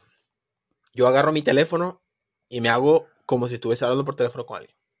yo hago. Yo agarro mi teléfono y me hago como si estuviese hablando por teléfono con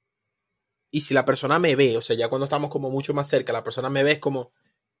alguien. Y si la persona me ve, o sea, ya cuando estamos como mucho más cerca, la persona me ve es como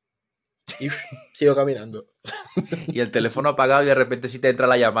y sigo caminando. Y el teléfono apagado y de repente sí te entra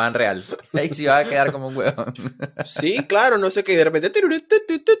la llamada en real. Ahí sí vas a quedar como un huevón. Sí, claro, no sé qué, y de repente.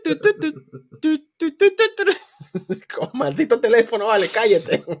 Con maldito teléfono, vale,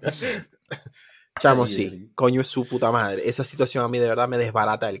 cállate. Chamo, Ay, sí, verga. coño es su puta madre. Esa situación a mí de verdad me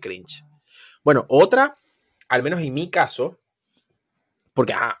desbarata el cringe. Bueno, otra, al menos en mi caso,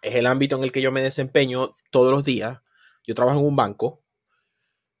 porque es el ámbito en el que yo me desempeño todos los días. Yo trabajo en un banco.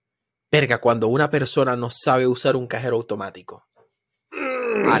 Verga, cuando una persona no sabe usar un cajero automático.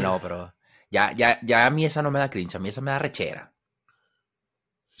 Ah, no, pero ya a mí esa no me da cringe, a mí esa me da rechera.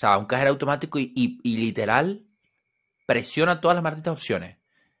 O sea, un cajero automático y literal presiona todas las malditas opciones.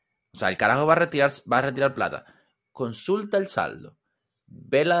 O sea, el carajo va a retirar plata. Consulta el saldo.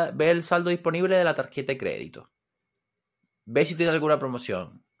 ve el saldo disponible de la tarjeta de crédito. Ve si tiene alguna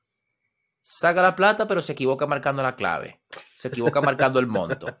promoción. Saca la plata, pero se equivoca marcando la clave. Se equivoca marcando el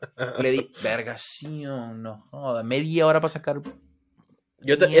monto. Le di, vergación, no joda, media hora para sacar.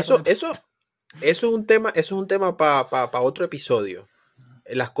 Eso es un tema para otro episodio.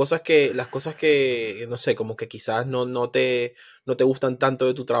 Las cosas que, no sé, como que quizás no te gustan tanto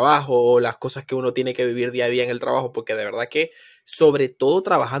de tu trabajo, o las cosas que uno tiene que vivir día a día en el trabajo, porque de verdad que, sobre todo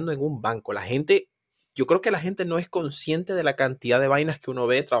trabajando en un banco, yo creo que la gente no es consciente de la cantidad de vainas que uno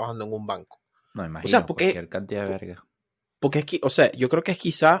ve trabajando en un banco. No, imagino, o sea, cualquier cantidad de verga. Porque es que, o sea, yo creo que es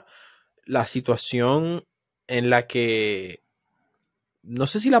quizá la situación en la que, no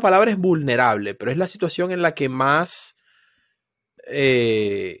sé si la palabra es vulnerable, pero es la situación en la que más,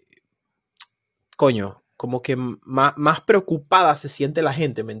 como que más preocupada se siente la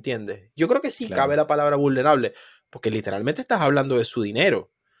gente, ¿me entiendes? Yo creo que sí Claro. cabe la palabra vulnerable, porque literalmente estás hablando de su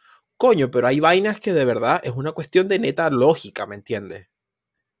dinero. Coño, pero hay vainas que de verdad es una cuestión de neta lógica, ¿me entiendes?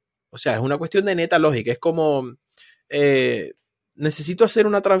 O sea, es una cuestión de neta lógica. Es como, necesito hacer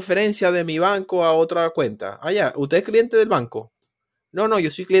una transferencia de mi banco a otra cuenta. Ah, ya, ¿usted es cliente del banco? No,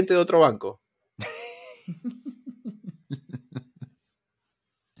 yo soy cliente de otro banco.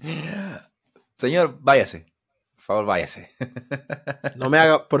 Señor, váyase. Por favor, váyase.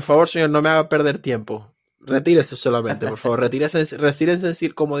 Por favor, señor, no me haga perder tiempo. Retírese solamente, por favor. Retírese,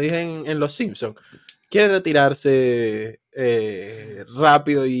 como dije en Los Simpsons. Quiere retirarse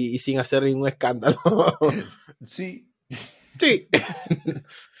rápido y sin hacer ningún escándalo. Sí. Sí.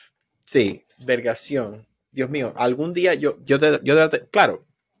 Sí, vergación. Dios mío, algún día claro,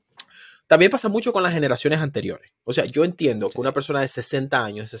 también pasa mucho con las generaciones anteriores. O sea, yo entiendo que una persona de 60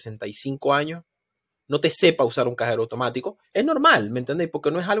 años, 65 años, no te sepa usar un cajero automático. Es normal, ¿me entendéis?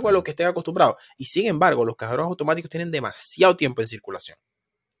 Porque no es algo a lo que estén acostumbrados. Y sin embargo, los cajeros automáticos tienen demasiado tiempo en circulación.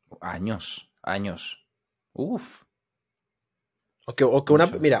 Años. Uf. O que una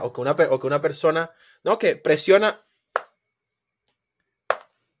persona, no, que presiona.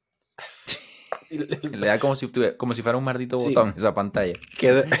 Le da como si fuera un maldito botón esa pantalla.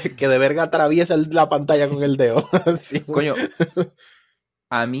 Que de verga atraviesa la pantalla con el dedo. Sí, coño,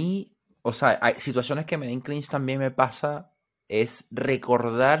 a mí, o sea, hay situaciones que me den cringe también me pasa, es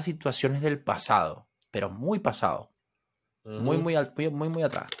recordar situaciones del pasado, pero muy pasado. Muy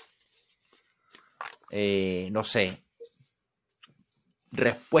atrás. No sé,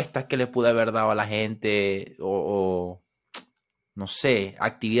 respuestas que le pude haber dado a la gente o no sé,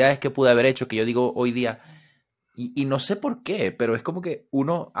 actividades que pude haber hecho que yo digo hoy día, y no sé por qué, pero es como que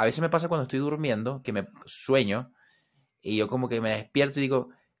uno, a veces me pasa cuando estoy durmiendo, que me sueño, y yo como que me despierto y digo,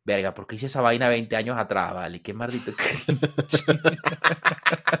 verga, ¿por qué hice esa vaina 20 años atrás, vale? Qué maldito.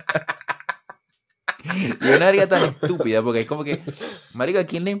 Y una verga tan estúpida, porque es como que, marico, ¿a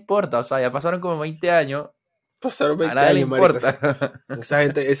quién le importa? O sea, ya pasaron como 20 años. Pasaron 20 a nadie años, le importa. Marico.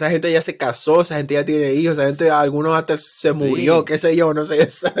 Esa gente ya se casó, esa gente ya tiene hijos, esa gente, algunos hasta se murió, Sí. qué sé yo, no sé,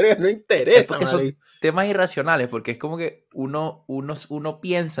 esa área no interesa. Es porque son temas irracionales, porque es como que uno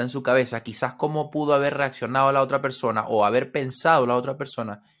piensa en su cabeza quizás cómo pudo haber reaccionado la otra persona o haber pensado la otra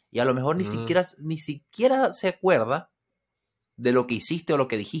persona, y a lo mejor ni siquiera se acuerda de lo que hiciste o lo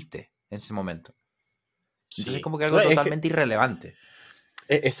que dijiste en ese momento. Entonces es como que algo totalmente irrelevante.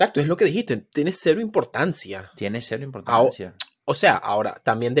 Exacto, es lo que dijiste, tiene cero importancia. O sea, ahora,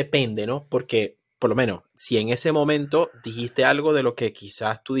 también depende, ¿no? Porque, por lo menos, si en ese momento dijiste algo de lo que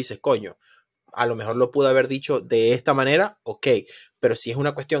quizás tú dices, coño, a lo mejor lo pude haber dicho de esta manera, ok, pero si es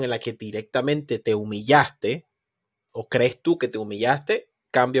una cuestión en la que directamente te humillaste, o crees tú que te humillaste,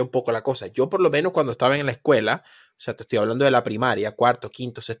 cambia un poco la cosa. Yo, por lo menos, cuando estaba en la escuela, o sea, te estoy hablando de la primaria, cuarto,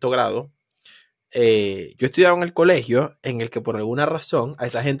 quinto, sexto grado, yo estudiaba en el colegio en el que por alguna razón a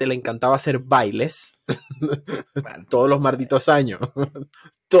esa gente le encantaba hacer bailes todos los malditos años.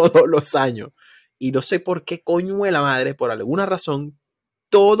 Todos los años. Y no sé por qué coño de la madre, por alguna razón,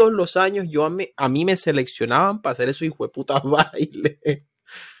 todos los años a mí me seleccionaban para hacer esos hijueputas bailes.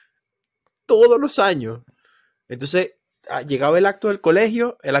 Todos los años. Entonces, llegaba el acto del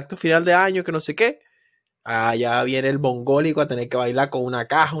colegio, el acto final de año, que no sé qué. Ya viene el mongólico a tener que bailar con una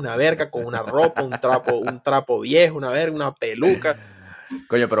caja, una verga, con una ropa, un trapo viejo, una verga, una peluca.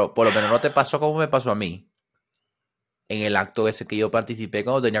 Coño, pero por lo menos no te pasó como me pasó a mí. En el acto ese que yo participé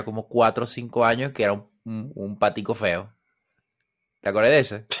cuando tenía como 4 o 5 años, que era un patico feo. ¿Te acuerdas de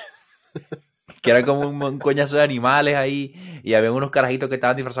ese? Que era como un coñazo de animales ahí, y había unos carajitos que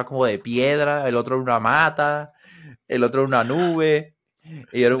estaban disfrazados como de piedra, el otro una mata, el otro una nube.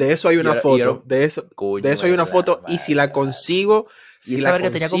 De eso hay una foto. De eso hay una foto. Y si la consigo, y esa verga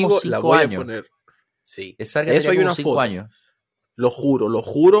tenía como 5 la voy años. a poner. Sí. Esa verga tenía como 5 años. Lo juro, lo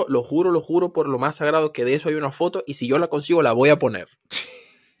juro, lo juro, lo juro por lo más sagrado que de eso hay una foto y si yo la consigo la voy a poner.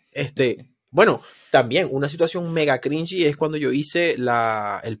 Bueno, también una situación mega cringy es cuando yo hice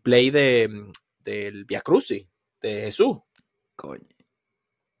el play del Via Crucis de Jesús. Coño.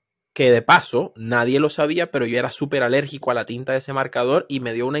 Que de paso, nadie lo sabía, pero yo era súper alérgico a la tinta de ese marcador y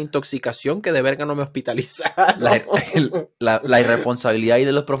me dio una intoxicación que de verga no me hospitalizaron. La irresponsabilidad ahí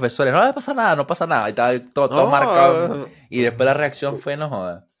de los profesores. No pasa nada, no pasa nada. Y estaba todo marcado. Y después la reacción fue, no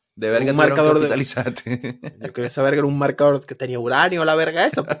jodas. De verga un tuvieron que marcador hospitalizarte. Yo quería saber que era un marcador que tenía uranio, la verga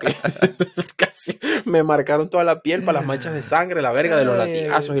esa, porque casi me marcaron toda la piel para las manchas de sangre, la verga de los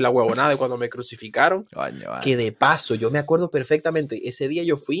latigazos y la huevonada de cuando me crucificaron. Coño, que de paso, yo me acuerdo perfectamente, ese día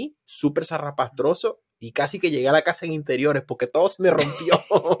yo fui súper zarrapastroso y casi que llegué a la casa en interiores porque todo se me rompió.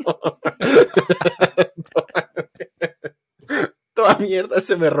 Toda mierda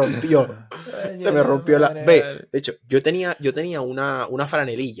se me rompió. Se me rompió la... Ve, de hecho, yo tenía una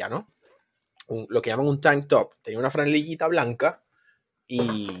franelilla, ¿no? Lo que llaman un tank top. Tenía una franelillita blanca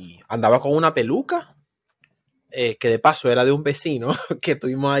y andaba con una peluca que de paso era de un vecino que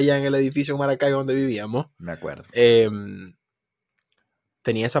tuvimos allá en el edificio en Maracaibo donde vivíamos. Me acuerdo.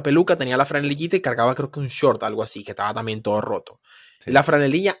 Tenía esa peluca, tenía la franelillita y cargaba creo que un short, algo así, que estaba también todo roto. Sí. Y la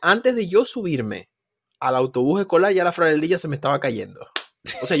franelilla, antes de yo subirme al autobús escolar, ya la franelilla se me estaba cayendo.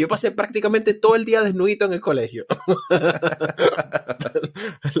 O sea, yo pasé prácticamente todo el día desnudito en el colegio.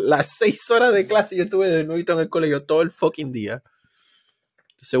 Las 6 horas de clase yo estuve desnudito en el colegio todo el fucking día.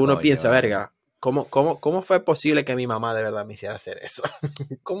 Entonces uno piensa, verga, ¿cómo fue posible que mi mamá de verdad me hiciera hacer eso?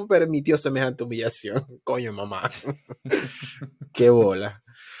 ¿Cómo permitió semejante humillación? Coño, mamá. Qué bola.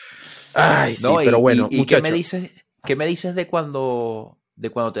 Ay, sí, No, pero bueno, ¿y muchacho. qué me dices de cuando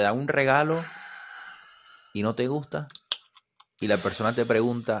te dan un regalo y no te gusta? Y la persona te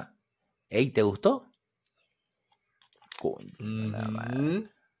pregunta, hey, ¿te gustó? Coño, la madre.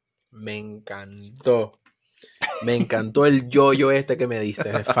 Me encantó. Me encantó el yoyo este que me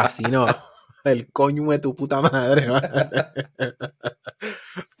diste. Me fascinó. El coño de tu puta madre.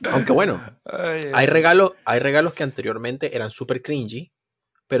 Aunque bueno, hay regalos que anteriormente eran súper cringy,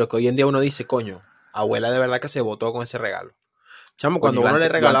 pero que hoy en día uno dice, coño, abuela de verdad que se botó con ese regalo. Chamo, Coño, cuando uno le yo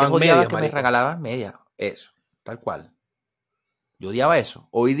antes regalaban odiaba medias, que me marico. regalaban medias. Eso, tal cual. Yo odiaba eso.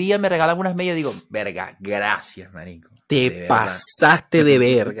 Hoy día me regalan unas medias y digo, verga, gracias, marico. Te De verdad. pasaste de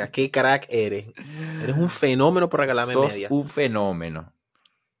verga. Qué crack eres. Eres un fenómeno por regalarme Sos medias. un fenómeno.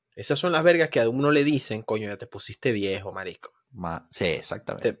 Esas son las vergas que a uno le dicen, coño, ya te pusiste viejo, marico. Sí,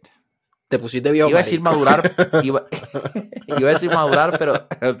 exactamente. Te pusiste viejo, iba a decir marico. madurar, iba a decir madurar, pero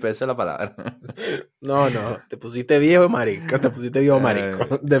esa es la palabra. No, te pusiste viejo, marico. Te pusiste viejo,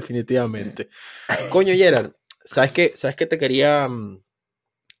 marico. Definitivamente. Coño, Gerard, ¿sabes qué? ¿Sabes qué te quería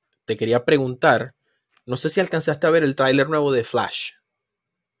preguntar? No sé si alcanzaste a ver el tráiler nuevo de Flash.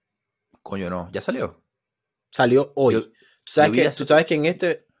 Coño, no, ya salió. Salió hoy. Yo Tú sabes que en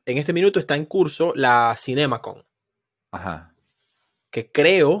este minuto está en curso la CinemaCon. Ajá. Que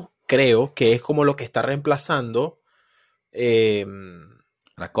creo que es como lo que está reemplazando.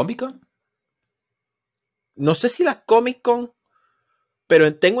 ¿La Comic Con? No sé si la Comic Con,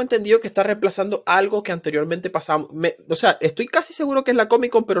 pero tengo entendido que está reemplazando algo que anteriormente pasaba. O sea, estoy casi seguro que es la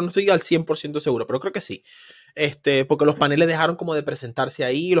Comic Con, pero no estoy al 100% seguro, pero creo que sí. Porque los paneles dejaron como de presentarse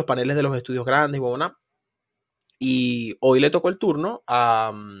ahí, los paneles de los estudios grandes y bueno. Y hoy le tocó el turno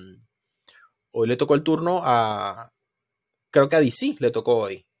a. Hoy le tocó el turno a. Creo que a DC le tocó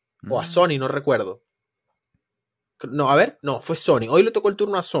hoy. O a Sony, no recuerdo. No, a ver, no, fue Sony. Hoy le tocó el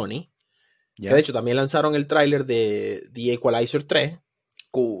turno a Sony. ¿Ya? Que de hecho también lanzaron el tráiler de The Equalizer 3.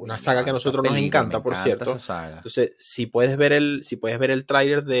 Una saga que a nosotros nos encanta, por cierto. Entonces, si puedes ver el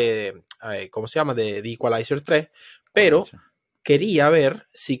tráiler de, ¿cómo se llama? De The Equalizer 3. Pero quería ver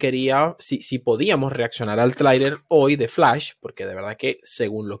si podíamos reaccionar al tráiler hoy de Flash, porque de verdad que,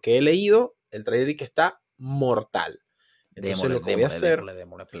 según lo que he leído, el tráiler que está mortal. Entonces lo que voy a hacer...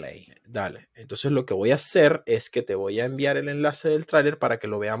 Démosle play. Dale. Entonces lo que voy a hacer es que te voy a enviar el enlace del tráiler para que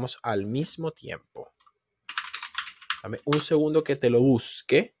lo veamos al mismo tiempo. Dame un segundo que te lo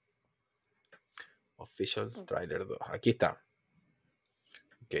busque. Official Trailer 2. Aquí está.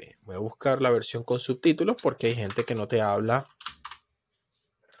 Ok. Voy a buscar la versión con subtítulos porque hay gente que no te habla.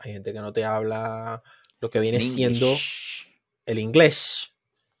 Hay gente que no te habla lo que viene siendo el inglés.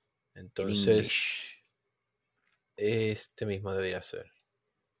 Entonces, este mismo debería ser.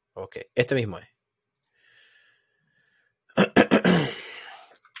 Ok, este mismo es.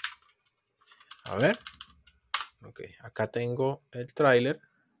 A ver. Ok, acá tengo el tráiler.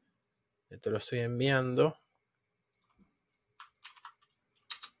 Te lo estoy enviando.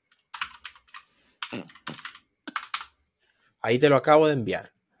 Ahí te lo acabo de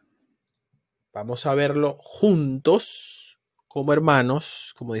enviar. Vamos a verlo juntos, como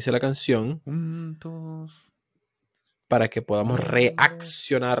hermanos, como dice la canción, Juntos para que podamos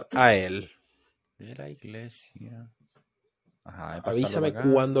reaccionar a él. de la iglesia. Ajá, Avísame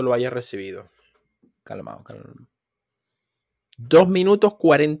cuando lo hayas recibido. Calmado, calmado. 2 minutos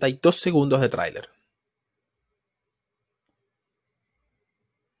 42 segundos de tráiler.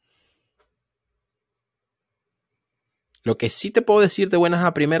 Lo que sí te puedo decir de buenas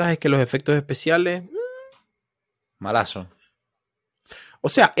a primeras es que los efectos especiales... Malazo. O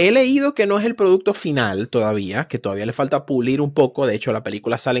sea, he leído que no es el producto final todavía, que todavía le falta pulir un poco. De hecho, la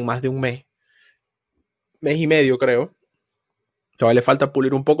película sale en más de un mes. Mes y medio, creo. Todavía le falta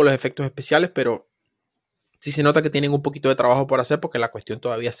pulir un poco los efectos especiales, pero sí se nota que tienen un poquito de trabajo por hacer porque la cuestión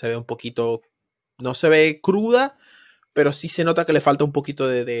todavía se ve un poquito... No se ve cruda, pero sí se nota que le falta un poquito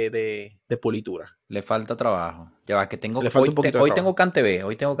de pulitura. Le falta trabajo. Ya va, que tengo... Le falta un poquito de hoy trabajo. tengo CanTV,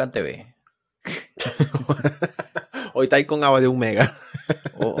 hoy tengo CanTV. Hoy está ahí con agua de 1 mega.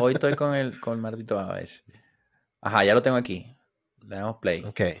 Hoy estoy con el maldito ese. Ajá, ya lo tengo aquí. Le damos play.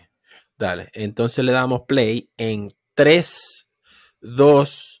 Ok, dale. Entonces le damos play en 3,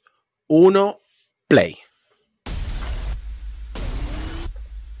 2, 1, play.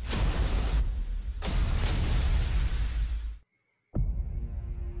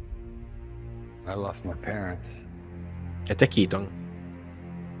 I lost my parents. Este es Keaton.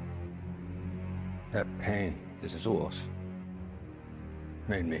 That pain Esa es su voz.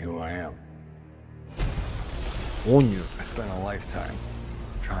 made me who I am. Uño. I spent a lifetime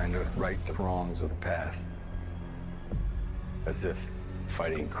trying to right the wrongs of the past. As if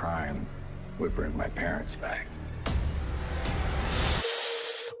fighting crime would bring my parents back.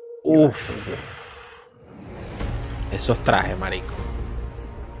 Uf. Esos trajes, marico.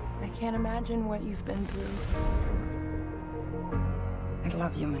 I can't imagine what you've been through. I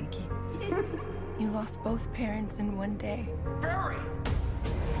love you, Monkey. You lost both parents in one day. Barry!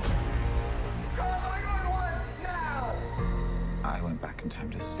 Call 911 now! I went back in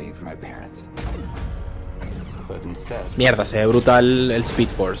time to save my parents. But instead, Mierda, se ve brutal el Speed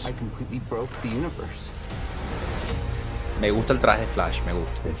Force. I completely broke the universe. Me gusta el traje de Flash, me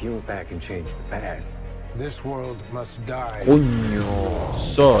gusta. If you went back and changed the past, this world must die. Coño.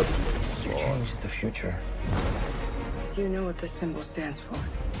 Sod. You changed the future. Do you know what this symbol stands for?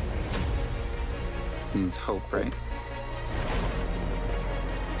 Means hope, right?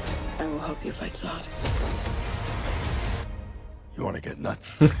 I will help you fight Zod. You want to get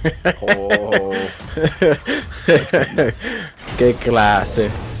nuts? Oh. Qué clase.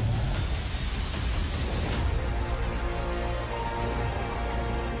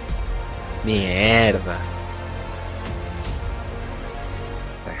 Mierda.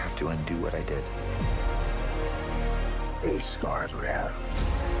 I have to undo what I did. These scars we have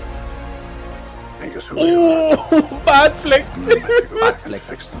make us who we are. Bad flick. I'm gonna have to go Bad back and flick.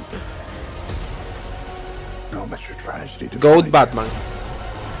 fix them. Don't let your tragedy define Goat you. Batman.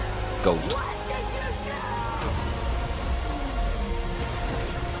 Goat.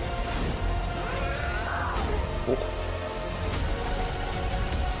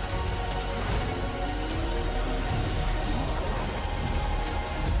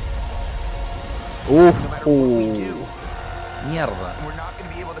 Mierda. We're not going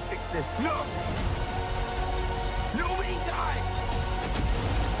to be able to fix this. No! Nobody dies!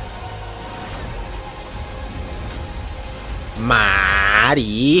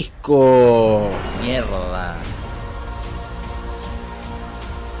 Marisco. Mierda.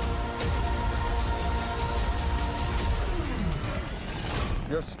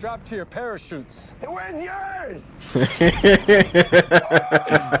 You're strapped to your parachutes. Where's yours?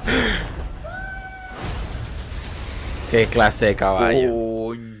 Qué clase de caballo.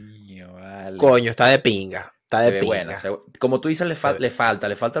 Coño, vale. Coño, está de pinga. Está Se de ve pinga. buena. Como tú dices, le faltan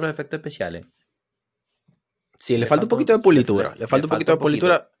los efectos especiales. Sí, le falta un poquito de pulitura. Le falta un poquito de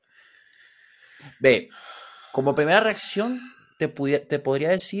pulitura. Ve, como primera reacción, te podría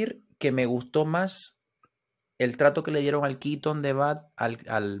decir que me gustó más el trato que le dieron al Keaton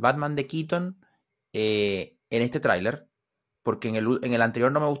al Batman de Keaton en este tráiler, porque en el anterior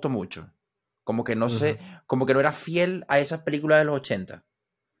no me gustó mucho. Como que no sé, como que no era fiel a esas películas de los 80.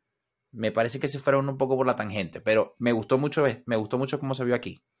 Me parece que se fueron un poco por la tangente, pero me gustó mucho cómo se vio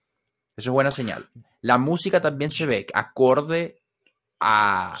aquí. Eso es buena señal. La música también se ve acorde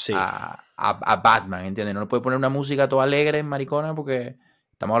a Batman, ¿entiendes? No le puede poner una música toda alegre, maricona, porque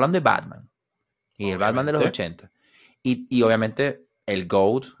estamos hablando de Batman. Y el Batman de los 80. Y obviamente el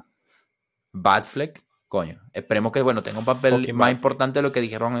GOAT, Batfleck, coño. Esperemos que, bueno, tenga un papel más importante de lo que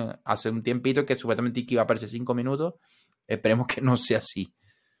dijeron hace un tiempito, que supuestamente iba a aparecer 5 minutos. Esperemos que no sea así.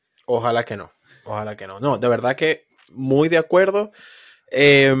 Ojalá que no. Ojalá que no. No, de verdad que muy de acuerdo.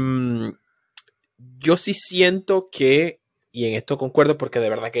 Yo sí siento que, y en esto concuerdo porque de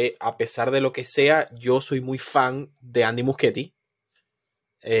verdad que a pesar de lo que sea, yo soy muy fan de Andy Muschietti.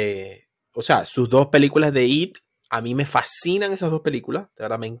 O sea, sus dos películas de It, a mí me fascinan esas dos películas, de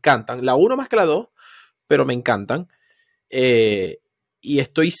verdad me encantan. La uno más que la dos, pero me encantan. Y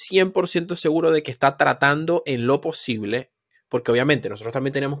estoy 100% seguro de que está tratando en lo posible, porque obviamente nosotros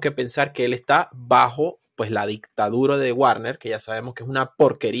también tenemos que pensar que él está bajo pues la dictadura de Warner, que ya sabemos que es una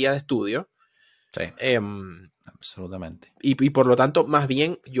porquería de estudio. Sí, absolutamente. Y por lo tanto, más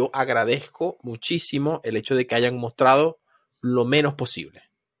bien yo agradezco muchísimo el hecho de que hayan mostrado lo menos posible.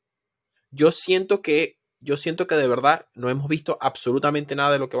 Yo siento que de verdad no hemos visto absolutamente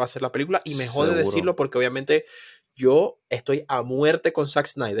nada de lo que va a ser la película y me jode decirlo porque obviamente yo estoy a muerte con Zack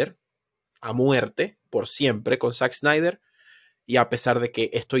Snyder, a muerte, por siempre con Zack Snyder, y a pesar de que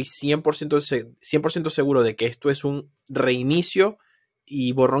estoy 100% seguro de que esto es un reinicio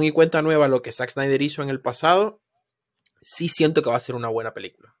y borrón y cuenta nueva lo que Zack Snyder hizo en el pasado, sí siento que va a ser una buena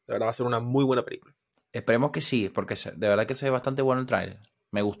película. De verdad va a ser una muy buena película. Esperemos que sí, porque de verdad que se ve bastante bueno el tráiler.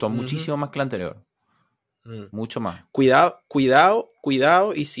 Me gustó muchísimo más que el anterior. Mucho más. Cuidado,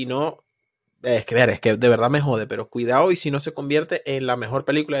 y si no, es que de verdad me jode, pero cuidado y si no se convierte en la mejor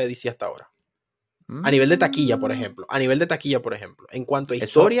película de DC hasta ahora. A nivel de taquilla, por ejemplo. En cuanto a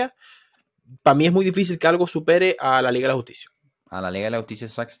historia, para mí es muy difícil que algo supere a la Liga de la Justicia. A la Liga de la Justicia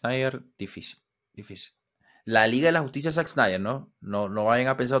Zack Snyder, difícil. La Liga de la Justicia Zack Snyder, ¿no? No vayan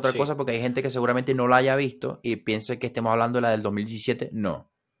a pensar otra cosa porque hay gente que seguramente no la haya visto y piense que estemos hablando de la del 2017.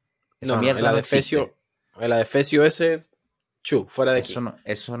 No. Esa mierda no existe. El adefesio ese, fuera de aquí.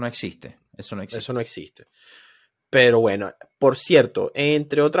 Eso no existe. Eso no existe. Pero bueno, por cierto,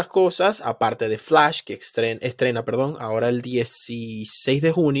 entre otras cosas, aparte de Flash, que estrena ahora el 16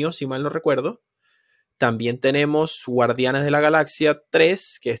 de junio, si mal no recuerdo, también tenemos Guardianes de la Galaxia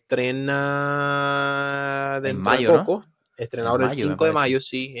 3, que estrena dentro de poco. ¿No? Estrena ahora el 5 de mayo,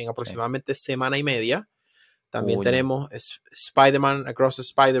 sí, en aproximadamente semana y media. También tenemos Spider-Man Across the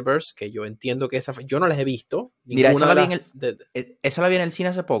Spider-Verse, que yo entiendo que yo no las he visto. Mira, esa la vi en el cine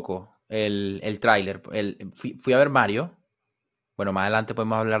hace poco, el tráiler. Fui a ver Mario. Bueno, más adelante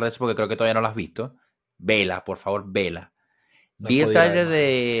podemos hablar de eso porque creo que todavía no lo has visto. Vela, por favor, vela. Vi el tráiler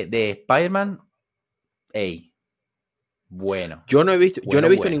de Spider-Man. Ey, bueno. Yo no he visto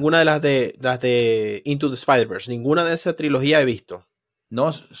ninguna de las de Into the Spider-Verse. Ninguna de esa trilogía he visto. No,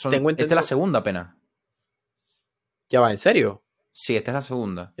 esta es la segunda apenas. Ya va, ¿en serio? Sí, esta es la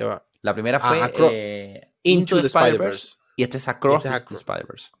segunda. Ya va. La primera fue Into the Spider-Verse y esta es Across the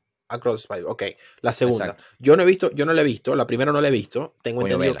Spider-Verse. Across the Spider-Verse, ok. La segunda. Exacto. Yo no la he visto. La primera no la he visto. Tengo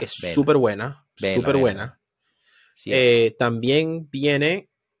entendido que es súper buena. Súper buena. Sí, también viene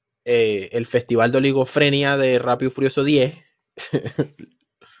el Festival de Oligofrenia de Rápido y Furioso 10.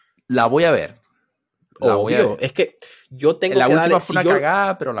 La voy a ver. Es que yo tengo la última fue una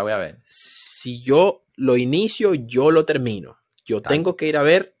cagada, pero la voy a ver. Si yo lo inicio, yo lo termino. Yo tengo que ir a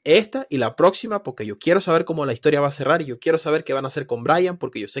ver esta y la próxima porque yo quiero saber cómo la historia va a cerrar y yo quiero saber qué van a hacer con Brian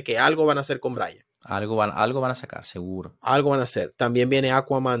porque yo sé que algo van a hacer con Brian. Algo van a sacar, seguro. Algo van a hacer. También viene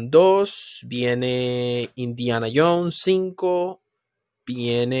Aquaman 2, viene Indiana Jones 5,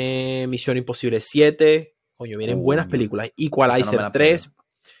 viene Misión Imposible 7. Coño, vienen buenas películas. Equalizer 3.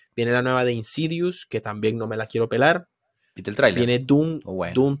 Viene la nueva de Insidious, que también no me la quiero pelar. ¿Viste el tráiler? Viene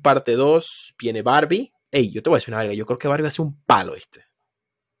Doom parte 2. Viene Barbie. Ey, yo te voy a decir una verga. Yo creo que Barbie va a ser un palo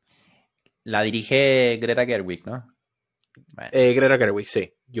La dirige Greta Gerwig, ¿no? Bueno. Greta Gerwig,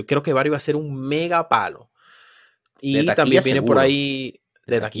 sí. Yo creo que Barbie va a ser un mega palo. Y también viene por ahí...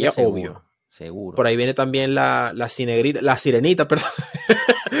 De taquilla, obvio. Seguro. Por ahí viene también la sirenita, perdón.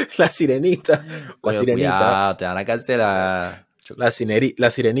 La sirenita. Cuidado, te van a cancelar. La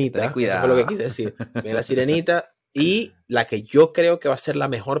sirenita. Eso fue lo que quise decir. Viene la sirenita. Y la que yo creo que va a ser la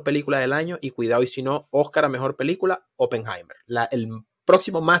mejor película del año, y cuidado, y si no, Oscar a mejor película, Oppenheimer. El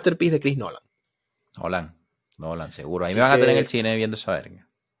próximo masterpiece de Chris Nolan. Nolan, seguro. Ahí me van a tener en el cine viendo esa verga.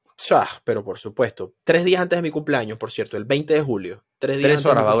 Pero por supuesto. 3 días antes de mi cumpleaños, por cierto, el 20 de julio. 3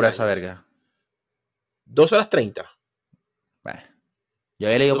 horas va a durar esa verga. 2 horas 30. Bueno, yo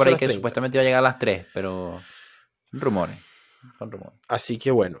había leído por ahí que supuestamente iba a llegar a las 3, pero son rumores. Así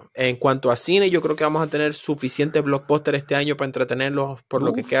que bueno, en cuanto a cine, yo creo que vamos a tener suficientes blockbusters este año para entretenerlos por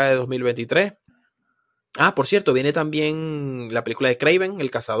lo que queda de 2023. Por cierto, viene también la película de Craven,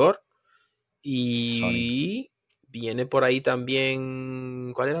 El Cazador. Y Sonic. Viene por ahí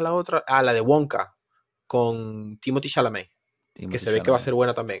también... ¿Cuál era la otra? La de Wonka, con Timothée Chalamet. Que se ve que va a ser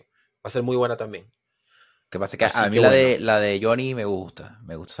buena también. Va a ser muy buena también. Que pasa que Así a mí que bueno. la de Johnny me gusta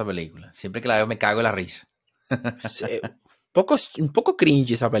esa película. Siempre que la veo me cago en la risa. Un poco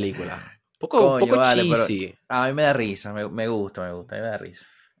cringe esa película. Un Coño, poco vale, pero cheesy. a mí me da risa, me gusta, a mí me da risa.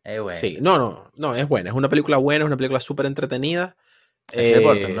 Es bueno. Sí, no, es buena. Es una película buena, es una película súper entretenida. Ese es de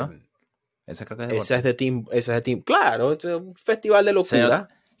Burton, ¿no? Ese creo que es de Esa Burton. es de Team. Claro, es un festival de locura.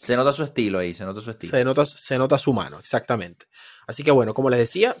 Se nota su estilo ahí, se nota su estilo. Se nota su mano, exactamente. Así que bueno, como les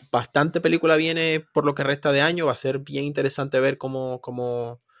decía, bastante película viene por lo que resta de año. Va a ser bien interesante ver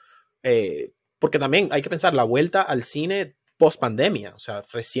porque también hay que pensar la vuelta al cine post pandemia. O sea,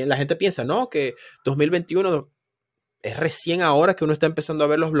 recién la gente piensa, ¿no? Que 2021 es recién ahora que uno está empezando a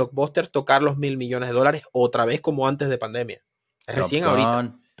ver los blockbusters tocar los $1.000 millones otra vez como antes de pandemia. Es recién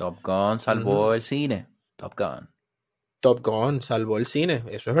ahorita. Top Gun salvó el cine. Top Gun salvó el cine.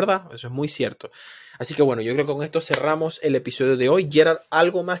 Eso es verdad, eso es muy cierto. Así que bueno, yo creo que con esto cerramos el episodio de hoy. Gerard,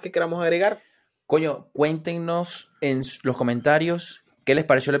 ¿algo más que queramos agregar? Coño, cuéntenos en los comentarios qué les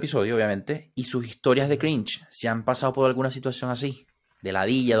pareció el episodio, obviamente, y sus historias de cringe. Si han pasado por alguna situación así, de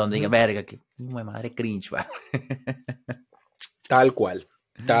ladilla, donde digan, verga, que madre cringe, va. Tal cual.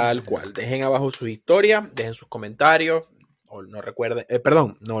 Dejen abajo sus historias, dejen sus comentarios. O no recuerden,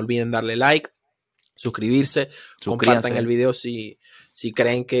 no olviden darle like, suscribirse, compartan el video si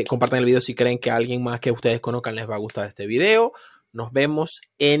creen que a alguien más que ustedes conozcan les va a gustar este video. Nos vemos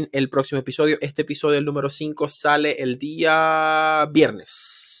en el próximo episodio. Este episodio, el número 5, sale el día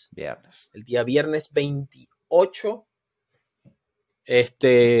viernes. El día viernes 28.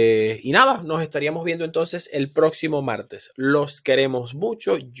 Y nada, nos estaríamos viendo entonces el próximo martes. Los queremos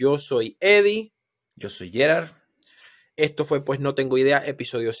mucho. Yo soy Eddie. Yo soy Gerard. Esto fue Pues No Tengo Idea,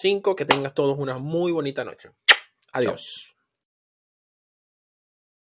 episodio 5. Que tengas todos una muy bonita noche. Adiós. Chao.